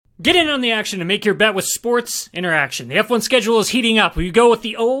Get in on the action and make your bet with Sports Interaction. The F1 schedule is heating up. Will you go with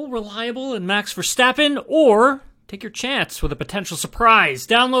the reliable and Max Verstappen, or take your chance with a potential surprise?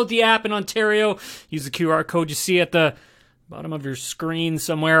 Download the app in Ontario. Use the QR code you see at the bottom of your screen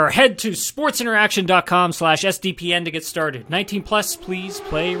somewhere, or head to sportsinteraction.com/SDPN to get started. 19 plus, please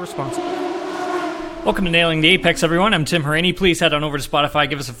play responsibly. Welcome to Nailing the Apex, everyone. I'm Tim Hauraney. Please head on over to Spotify,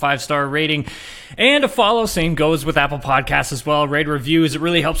 give us a 5-star rating and a follow. Same goes with Apple Podcasts as well. Rate reviews. It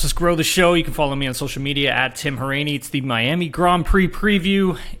really helps us grow the show. You can follow me on social media at Tim Hauraney. It's the Miami Grand Prix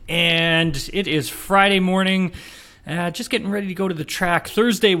preview, and it is Friday morning. Just getting ready to go to the track.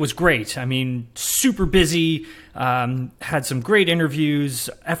 Thursday was great. I mean, super busy. Had some great interviews.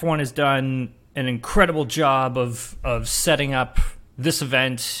 F1 has done an incredible job of setting up this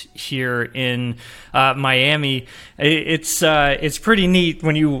event here in Miami. It's pretty neat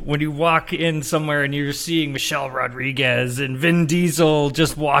when you walk in somewhere and you're seeing Michelle Rodriguez and Vin Diesel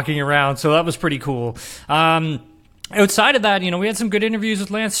just walking around. So that was pretty cool. Outside of that, we had some good interviews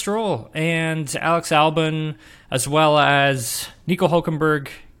with Lance Stroll and Alex Albon, as well as Nico Hülkenberg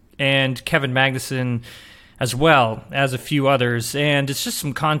and Kevin Magnussen, as well as a few others. And it's just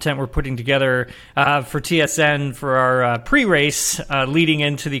some content we're putting together for TSN for our pre-race leading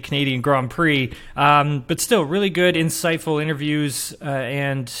into the Canadian Grand Prix. But still, really good, insightful interviews.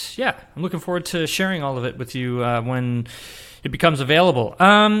 And yeah, I'm looking forward to sharing all of it with you when it becomes available.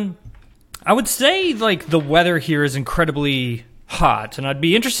 I would say the weather here is incredibly hot, and I'd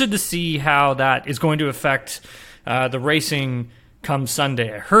be interested to see how that is going to affect the racing come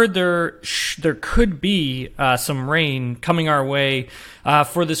Sunday. I heard there could be some rain coming our way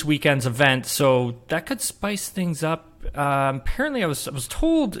for this weekend's event, so that could spice things up. Apparently, I was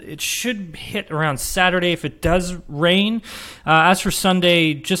told it should hit around Saturday if it does rain. As for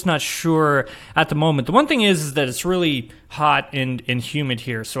Sunday, just not sure at the moment. The one thing is that it's really hot and humid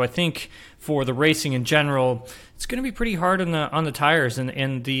here, so I think for the racing in general, it's going to be pretty hard on the tires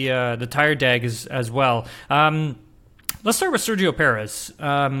and the tire dag as well. Let's start with Sergio Perez.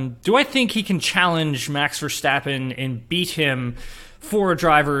 Do I think he can challenge Max Verstappen and beat him for a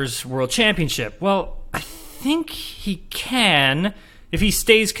Drivers' World Championship? Well, I think he can if he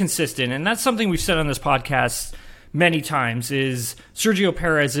stays consistent, and that's something we've said on this podcast many times, is Sergio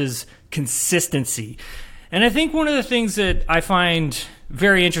Perez's consistency. And I think one of the things that I find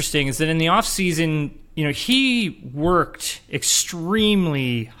very interesting is that in the offseason, he worked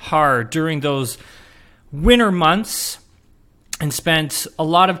extremely hard during those winter months and spent a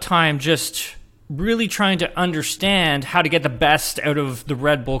lot of time just really trying to understand how to get the best out of the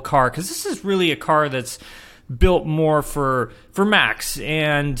Red Bull car, because this is really a car that's built more for Max.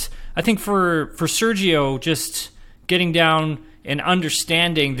 And I think for Sergio, just getting down and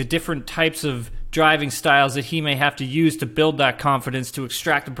understanding the different types of driving styles that he may have to use to build that confidence to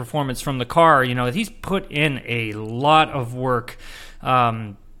extract the performance from the car, he's put in a lot of work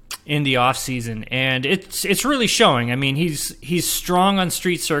in the off season, and it's really showing. I mean, he's strong on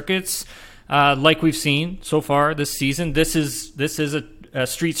street circuits, like we've seen so far this season. This is a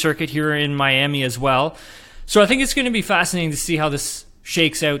street circuit here in Miami as well. So I think it's going to be fascinating to see how this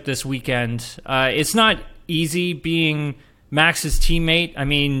shakes out this weekend. It's not easy being Max's teammate. I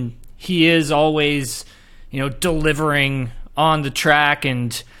mean, he is always, delivering on the track,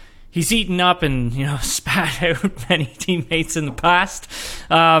 and he's eaten up and, spat out many teammates in the past.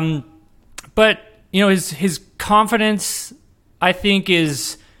 But, his confidence, I think,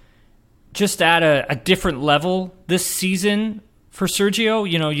 is just at a different level this season for Sergio.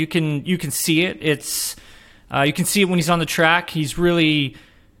 You can see it. You can see it when he's on the track. He's really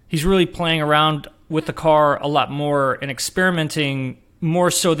playing around with the car a lot more and experimenting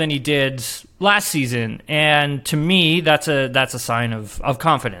more so than he did last season. And to me, that's a sign of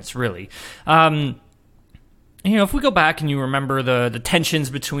confidence, really. If we go back and you remember the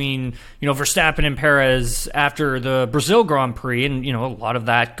tensions between, Verstappen and Perez after the Brazil Grand Prix, and, a lot of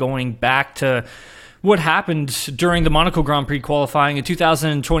that going back to what happened during the Monaco Grand Prix qualifying in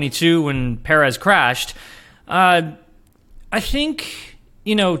 2022 when Perez crashed. I think,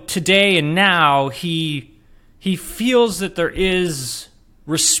 today and now he feels that there is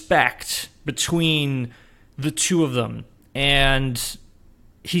respect between the two of them, and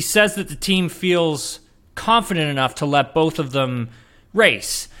he says that the team feels confident enough to let both of them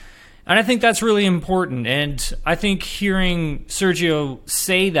race. And I think that's really important, and I think hearing Sergio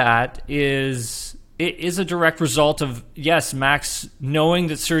say that is a direct result of, yes, Max knowing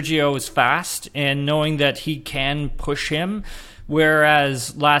that Sergio is fast and knowing that he can push him.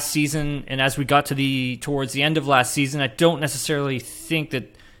 Whereas last season, and as we got towards the end of last season, I don't necessarily think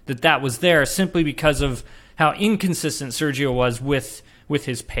that was there, simply because of how inconsistent Sergio was with with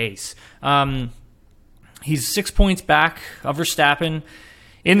his pace. He's 6 points back of Verstappen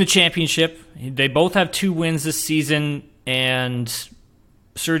in the championship. They both have 2 wins this season, and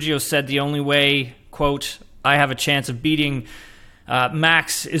Sergio said the only way, quote, I have a chance of beating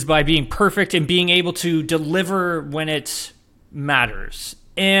Max is by being perfect and being able to deliver when it matters.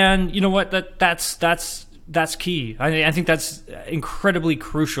 And you know what? That's key. I think that's incredibly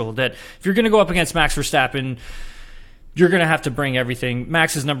crucial, that if you're going to go up against Max Verstappen, you're going to have to bring everything.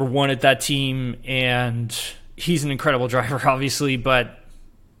 Max is number 1 at that team, and he's an incredible driver, obviously, but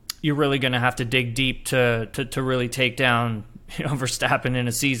you're really going to have to dig deep to really take down Verstappen in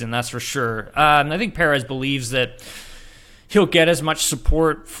a season, that's for sure. I think Perez believes that he'll get as much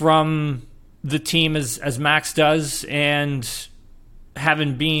support from the team as Max does, and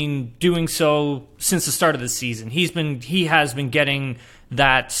having been doing so since the start of the season, he has been getting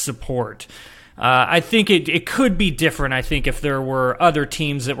that support. I think it could be different. I think if there were other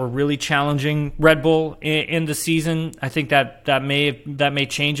teams that were really challenging Red Bull in the season, I think that may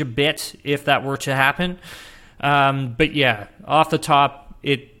change a bit if that were to happen. But yeah, off the top,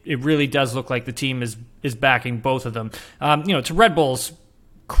 it really does look like the team is backing both of them. To Red Bull's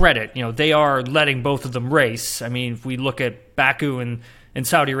credit, they are letting both of them race. I mean, if we look at Baku and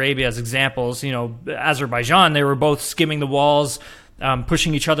Saudi Arabia as examples, Azerbaijan, they were both skimming the walls,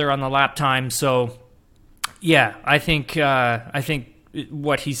 pushing each other on the lap time. So, yeah, I think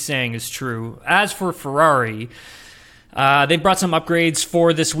what he's saying is true. As for Ferrari, they brought some upgrades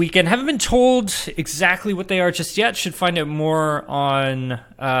for this weekend. Haven't been told exactly what they are just yet. Should find out more on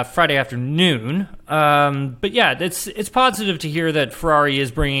Friday afternoon. But yeah, it's positive to hear that Ferrari is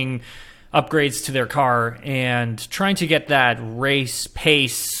bringing upgrades to their car and trying to get that race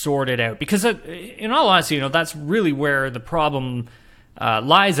pace sorted out. Because in all honesty, that's really where the problem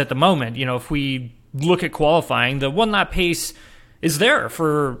lies at the moment. If we look at qualifying, the one lap pace is there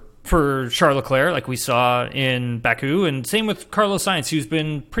for Charles Leclerc, like we saw in Baku, and same with Carlos Sainz, who's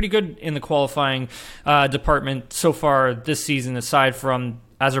been pretty good in the qualifying department so far this season, aside from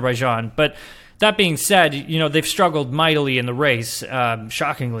Azerbaijan. But that being said, they've struggled mightily in the race.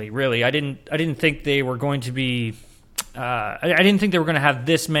 Shockingly, really, I didn't think they were going to be. I didn't think they were going to have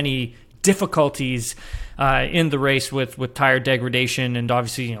this many difficulties in the race with tire degradation and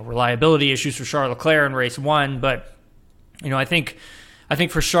obviously reliability issues for Charles Leclerc in race 1. But I think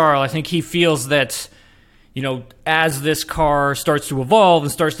for Charles, I think he feels that, as this car starts to evolve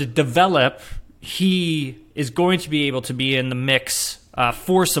and starts to develop, he is going to be able to be in the mix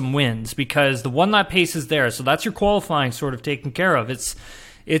for some wins, because the one lap pace is there. So that's your qualifying sort of taken care of. It's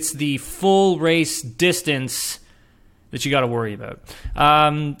the full race distance that you got to worry about.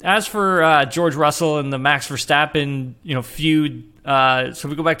 As for George Russell and the Max Verstappen, feud, so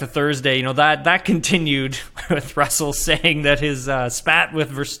we go back to Thursday, that continued with Russell saying that his spat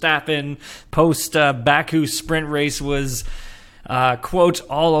with Verstappen post Baku sprint race was, quote,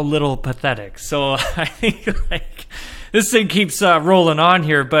 all a little pathetic. So I think this thing keeps rolling on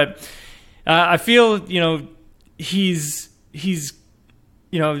here, but I feel, he's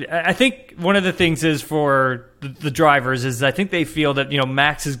I think one of the things is for the drivers is I think they feel that,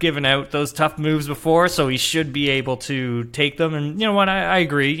 Max has given out those tough moves before, so he should be able to take them. And you know what? I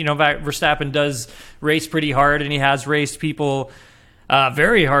agree. Verstappen does race pretty hard, and he has raced people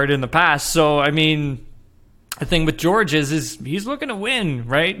very hard in the past. So, I mean, the thing with George is he's looking to win,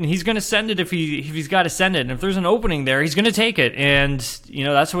 right? And he's going to send it if he's got to send it. And if there's an opening there, he's going to take it. And,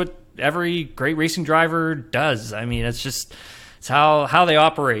 that's what every great racing driver does. I mean, it's how they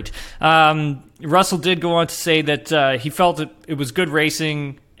operate. Russell did go on to say that he felt it was good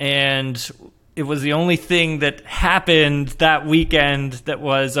racing, and it was the only thing that happened that weekend that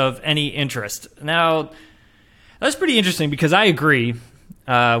was of any interest. Now, that's pretty interesting, because I agree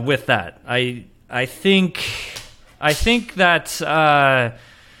with that. I think that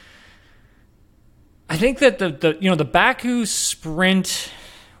the Baku sprint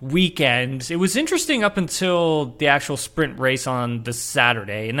weekend, it was interesting up until the actual sprint race on the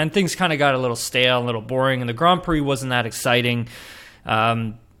Saturday, and then things kind of got a little stale, a little boring, and the Grand Prix wasn't that exciting.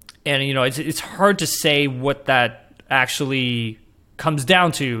 And it's hard to say what that actually comes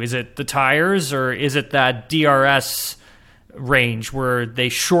down to. Is it the tires, or is it that DRS range where they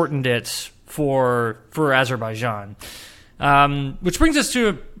shortened it for Azerbaijan? Which brings us to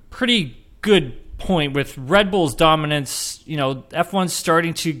a pretty good point with Red Bull's dominance. F1's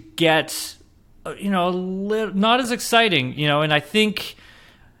starting to get not as exciting, and I think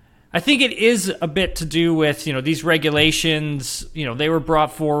it is a bit to do with these regulations. They were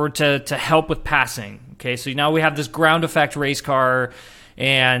brought forward to help with passing. Okay, so now we have this ground effect race car,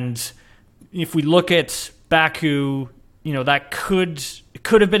 and if we look at Baku, that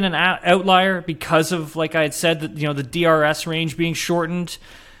could have been an outlier because of, like I had said, that the DRS range being shortened.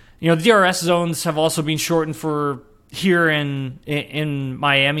 The DRS zones have also been shortened for here in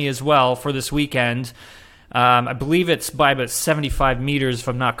Miami as well for this weekend. I believe it's by about 75 meters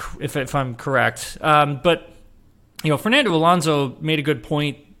if I'm correct. But Fernando Alonso made a good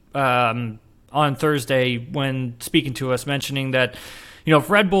point on Thursday when speaking to us, mentioning that if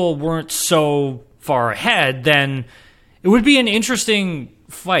Red Bull weren't so far ahead, then it would be an interesting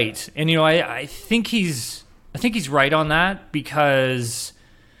fight. And I think he's right on that, because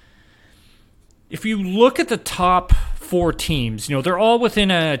if you look at the top 4 teams, they're all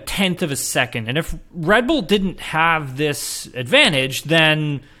within a tenth of a second. And if Red Bull didn't have this advantage,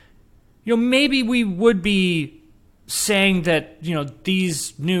 then maybe we would be saying that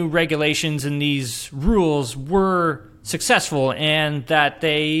these new regulations and these rules were successful and that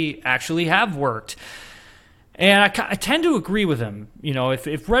they actually have worked. And I tend to agree with him.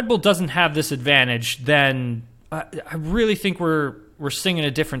 If Red Bull doesn't have this advantage, then I really think we're singing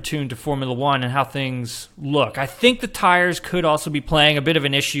a different tune to Formula One and how things look. I think the tires could also be playing a bit of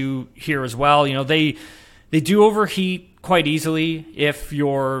an issue here as well. They do overheat quite easily if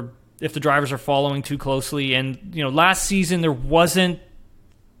the drivers are following too closely. And last season there wasn't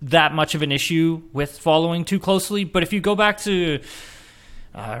that much of an issue with following too closely. But if you go back to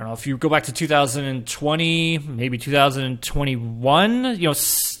 2020, maybe 2021,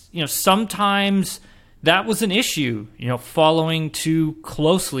 sometimes that was an issue, following too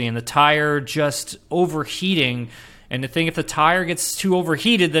closely and the tire just overheating. And the thing, if the tire gets too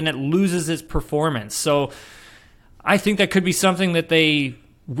overheated, then it loses its performance. So I think that could be something that they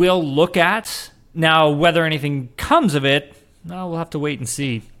will look at. Now, whether anything comes of it, we'll have to wait and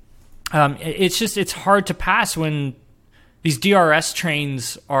see. It's hard to pass when these DRS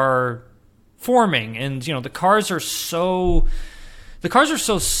trains are forming, and the cars are so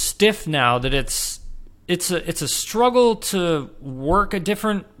stiff now that it's a struggle to work a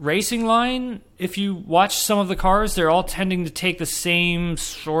different racing line. If you watch some of the cars, they're all tending to take the same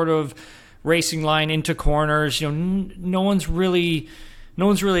sort of racing line into corners. No one's really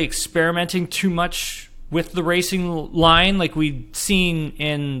experimenting too much with the racing line like we've seen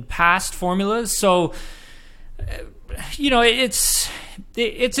in past formulas. So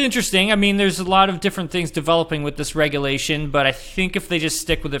it's interesting. I mean, there's a lot of different things developing with this regulation, but I think if they just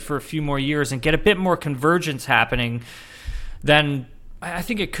stick with it for a few more years and get a bit more convergence happening, then I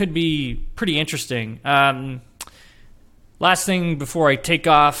think it could be pretty interesting. Last thing before I take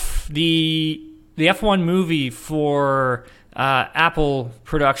off, the F1 movie for Apple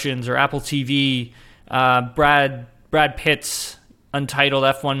Productions or Apple TV, Brad Pitt's untitled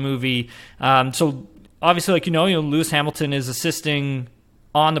F1 movie. So obviously, Lewis Hamilton is assisting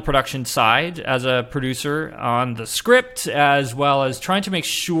on the production side as a producer on the script, as well as trying to make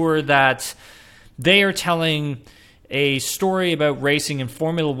sure that they are telling a story about racing in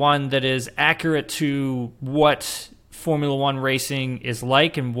Formula One that is accurate to what Formula One racing is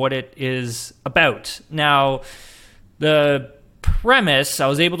like and what it is about. Now, the premise I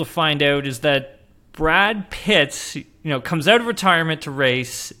was able to find out is that Brad Pitt, comes out of retirement to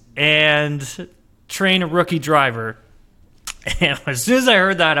race and train a rookie driver. And as soon as I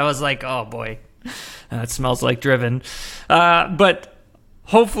heard that, I was like, oh boy, that smells like Driven. But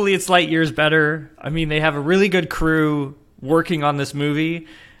hopefully it's light years better. I mean, they have a really good crew working on this movie.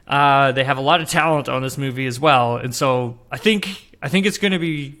 They have a lot of talent on this movie as well. And so I think it's going to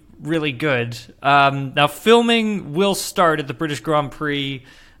be really good. Now, filming will start at the British Grand Prix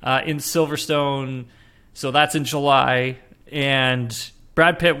in Silverstone. So that's in July. And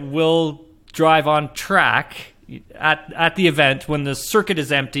Brad Pitt will drive on track at the event when the circuit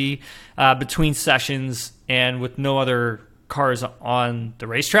is empty between sessions and with no other cars on the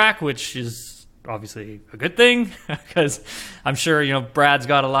racetrack, which is obviously a good thing because I'm sure Brad's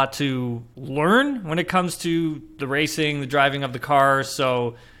got a lot to learn when it comes to the racing, the driving of the car.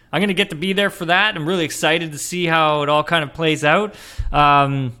 So I'm going to get to be there for that. I'm really excited to see how it all kind of plays out.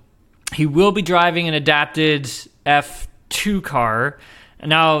 He will be driving an adapted F2 car.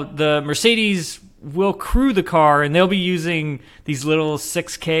 Now, the Mercedes will crew the car, and they'll be using these little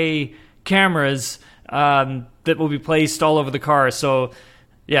 6K cameras that will be placed all over the car. So,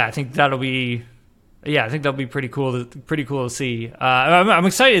 yeah, I think that'll be pretty cool. Pretty cool to see. I'm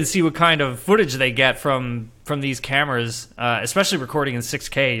excited to see what kind of footage they get from these cameras, especially recording in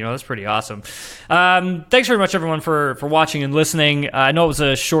 6K. That's pretty awesome. Thanks very much, everyone, for watching and listening. I know it was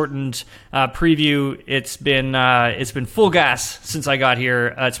a shortened preview. It's been full gas since I got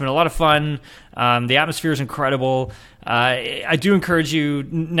here. It's been a lot of fun. The atmosphere is incredible. I do encourage you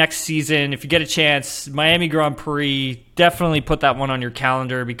next season, if you get a chance, Miami Grand Prix, definitely put that one on your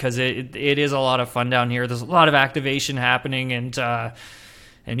calendar because it is a lot of fun down here. There's a lot of activation happening, and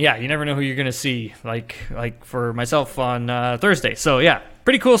yeah, you never know who you're going to see, like for myself on Thursday. So yeah,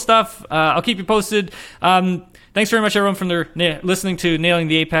 pretty cool stuff. I'll keep you posted. Thanks very much, everyone, for listening to Nailing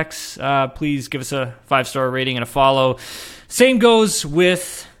the Apex. Please give us a 5-star rating and a follow. Same goes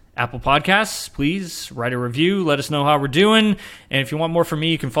with Apple Podcasts. Please write a review. Let us know how we're doing. And if you want more from me,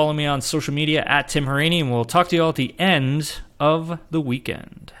 you can follow me on social media at Tim Harini, and we'll talk to you all at the end of the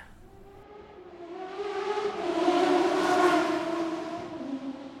weekend.